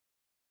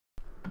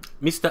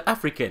Mr.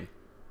 African,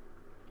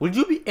 will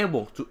you be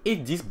able to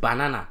eat this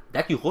banana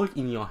that you hold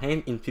in your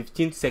hand in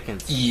 15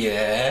 seconds?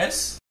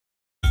 Yes.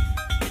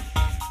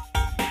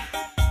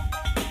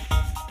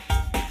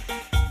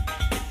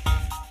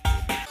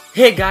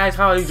 Hey guys,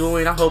 how are you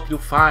doing? I hope you're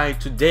fine.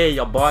 Today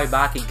your boy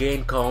back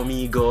again, call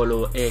me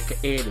Golo,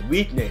 aka The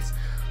Witness.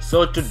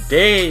 So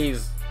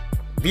today's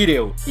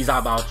video is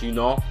about,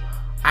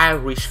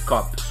 Irish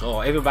Cup. So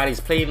everybody's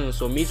playing,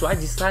 so me too. I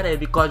decided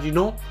because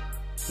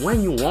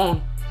when you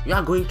won, you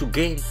are going to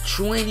gain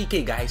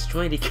 20k guys,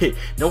 20k.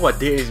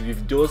 Nowadays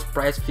with those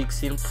price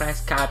fixing,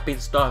 price capping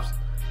stuff,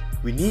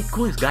 we need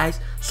coins guys.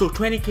 So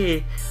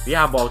 20k, we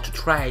are about to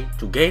try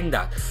to gain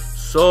that.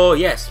 So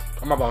yes,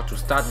 I'm about to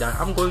start that.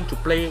 I'm going to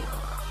play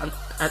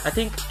I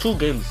think 2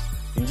 games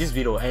in this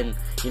video, and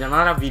in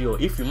another video,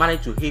 if you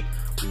manage to hit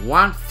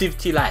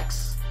 150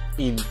 likes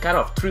in kind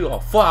of 3 or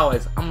 4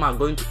 hours, I'm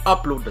going to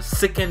upload the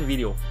second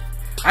video.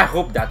 I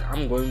hope that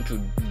I'm going to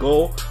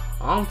go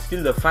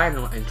until the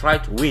final and try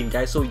to win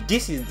guys. So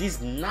this is this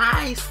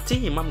nice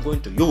team I'm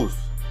going to use.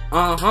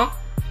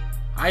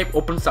 I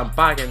opened some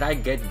pack and I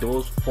get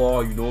those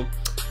 4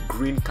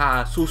 green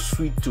cards, so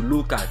sweet to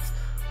look at.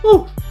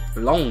 Ooh,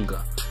 Long,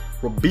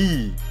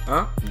 Robbie,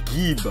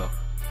 Gib,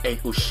 and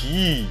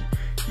Oshie.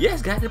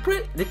 Yes guys,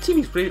 the team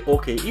is pretty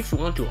okay. If you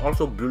want to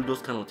also build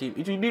those kind of team,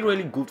 it will be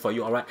really good for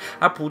you. Alright,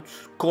 I put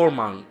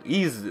Coleman.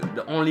 He's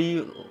the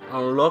only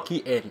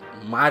unlucky and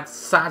mad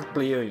sad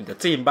player in the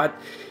team, but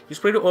he's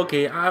pretty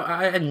okay.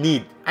 I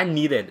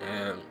needed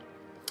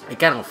a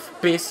kind of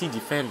pacey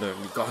defender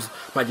because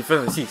my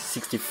defender is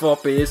 64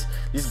 pace.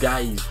 This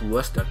guy is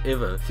worse than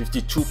ever,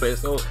 52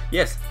 pace. So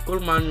yes,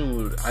 Coleman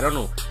will, I don't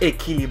know,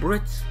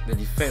 equilibrate the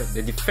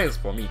defense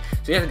for me.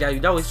 So yes guys,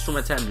 without wasting too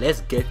much time,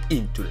 let's get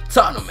into the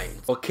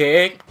tournament.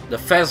 Okay, the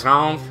first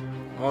round.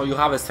 Oh, you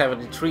have a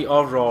 73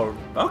 overall.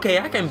 Okay,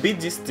 I can beat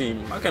this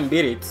team. I can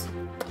beat it.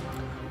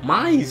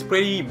 Mine is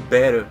pretty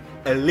better,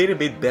 a little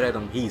bit better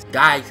than his.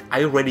 Guys, are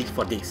you ready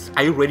for this?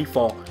 Are you ready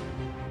for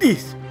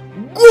this?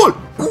 Goal!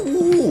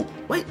 Ooh,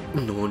 wait,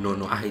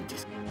 no, I hate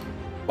this.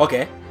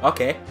 Okay,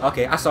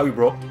 I saw you,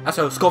 bro. I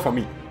saw you. Score for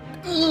me.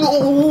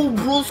 No,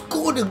 bro,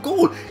 score the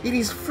goal. It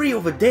is free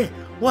over there.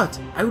 What?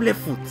 Are you left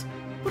foot?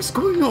 What's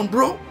going on,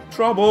 bro?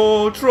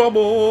 Trouble.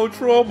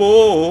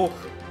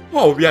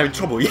 Oh, we are in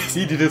trouble. Yes,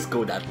 he didn't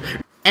score that.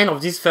 End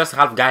of this first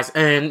half, guys,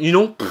 and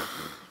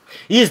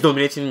he is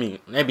dominating me.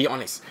 Let's be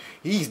honest.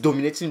 He is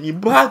dominating me,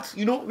 but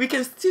we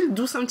can still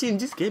do something in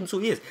this game. So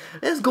yes,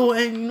 let's go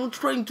and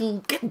trying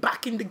to get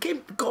back in the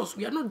game because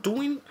we are not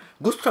doing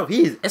good stuff.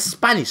 He is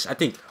Spanish, I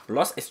think.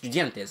 Los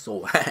Estudiantes.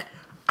 So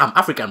I'm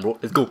African, bro.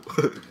 Let's go.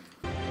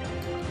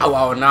 Oh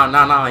wow,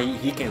 now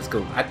he can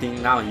score. I think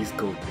now he's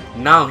good.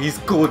 Now he's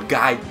good,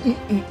 guys.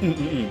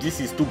 This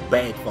is too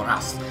bad for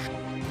us.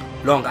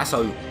 Long, I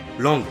saw you.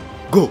 Long,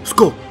 go,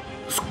 score.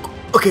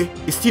 Okay,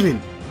 it's still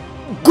in.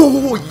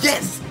 Go,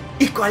 yes.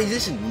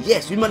 Equalization,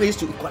 yes, we managed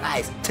to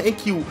equalize.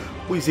 Thank you.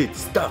 Who is it?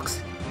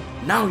 Stocks.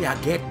 Now we are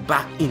get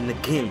back in the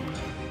game.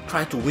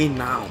 Try to win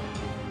now.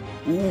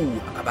 Ooh,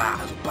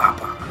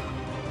 Papa.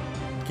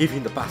 Give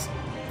him the pass.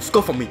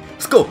 Score for me.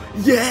 Score.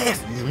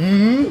 Yes.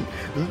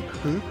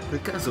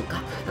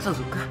 Karazuka.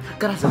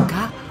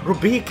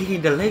 Rubik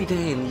in the late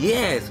end.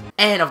 Yes.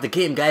 End of the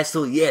game, guys.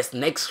 So yes,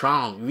 next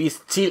round we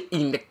still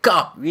in the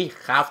cup. We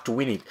have to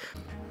win it.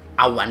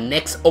 Our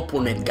next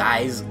opponent,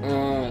 guys.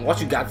 What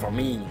you got for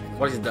me?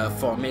 What is the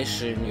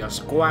formation, your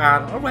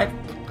squad? Alright,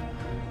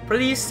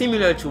 pretty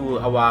similar to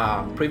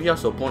our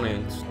previous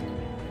opponents.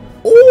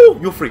 Oh,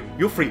 you're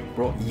free,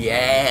 bro.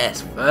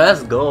 Yes,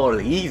 first goal,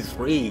 he's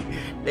free.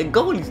 The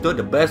goal is not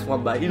the best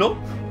one, but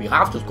we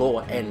have to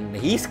score, and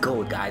he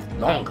scored, guys.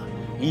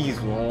 He's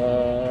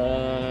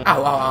long.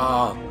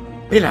 Ow.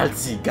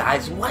 Penalty,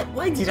 guys.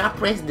 Why did I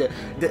press the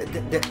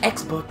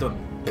X button?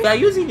 You are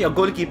using your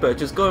goalkeeper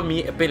to score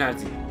me a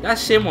penalty.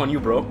 That's shame on you,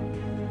 bro.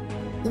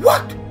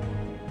 What?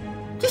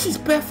 This is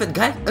perfect,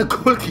 guys. A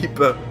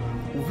goalkeeper.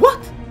 What?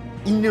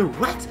 In the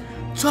right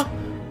top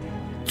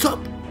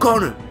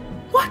corner.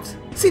 What?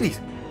 See this?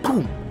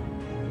 Boom.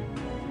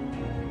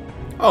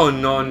 Oh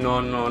no.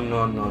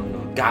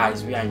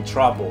 Guys, we are in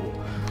trouble.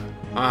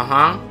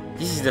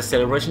 This is the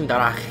celebration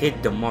that I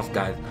hate the most,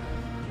 guys.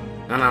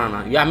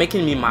 No. You are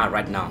making me mad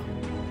right now.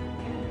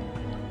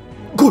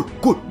 Goal.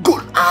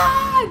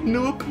 Ah,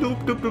 nope.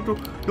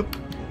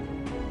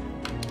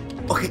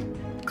 Okay,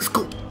 let's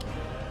go.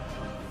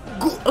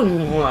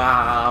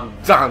 I'm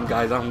done,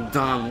 guys. I'm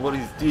done. What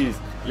is this?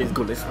 Let's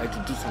go. Let's try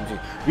to do something.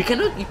 You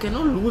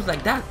cannot lose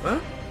like that, huh?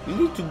 You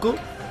need to go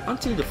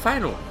until the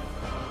final.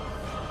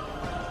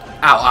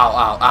 Ow,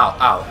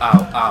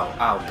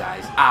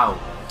 guys. Ow.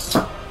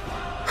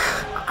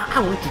 I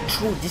want to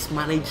throw this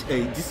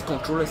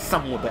controller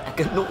somewhere, but I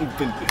cannot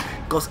even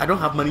because I don't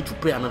have money to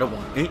pay another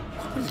one.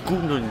 What is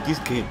going on in this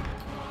game?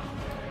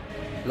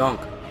 Long,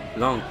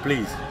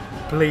 please.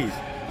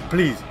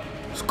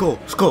 Score.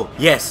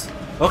 Yes.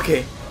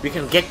 Okay, we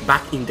can get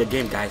back in the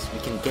game, guys. We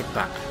can get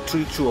back.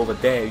 3-2 over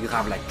there. You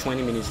have like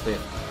 20 minutes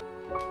left.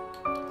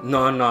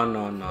 No.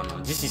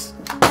 This is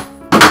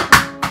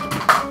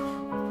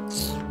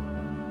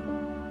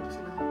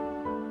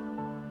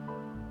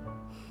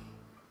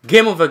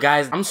Game over,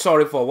 guys. I'm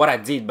sorry for what I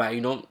did, but you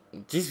know,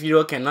 this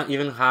video cannot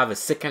even have a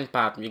second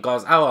part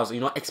because I was, you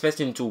know,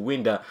 expecting to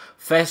win the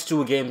first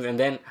 2 games and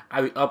then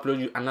I will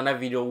upload you another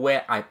video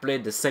where I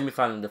played the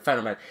semi-final and the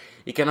final match.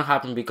 It cannot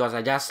happen because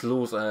I just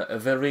lose a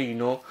very, you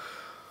know,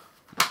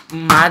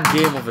 mad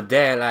game over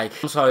there. Like,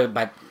 I'm sorry,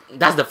 but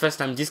that's the first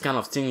time this kind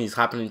of thing is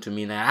happening to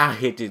me, and I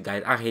hate it,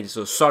 guys. I hate it.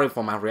 So sorry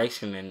for my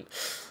reaction, and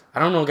I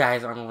don't know,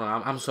 guys.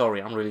 I'm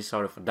sorry. I'm really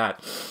sorry for that.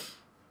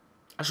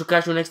 I should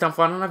catch you next time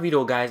for another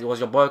video, guys. It was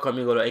your boy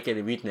Comigolo, aka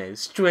The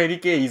Witness.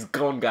 20K is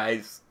gone,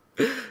 guys.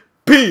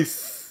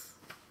 Peace.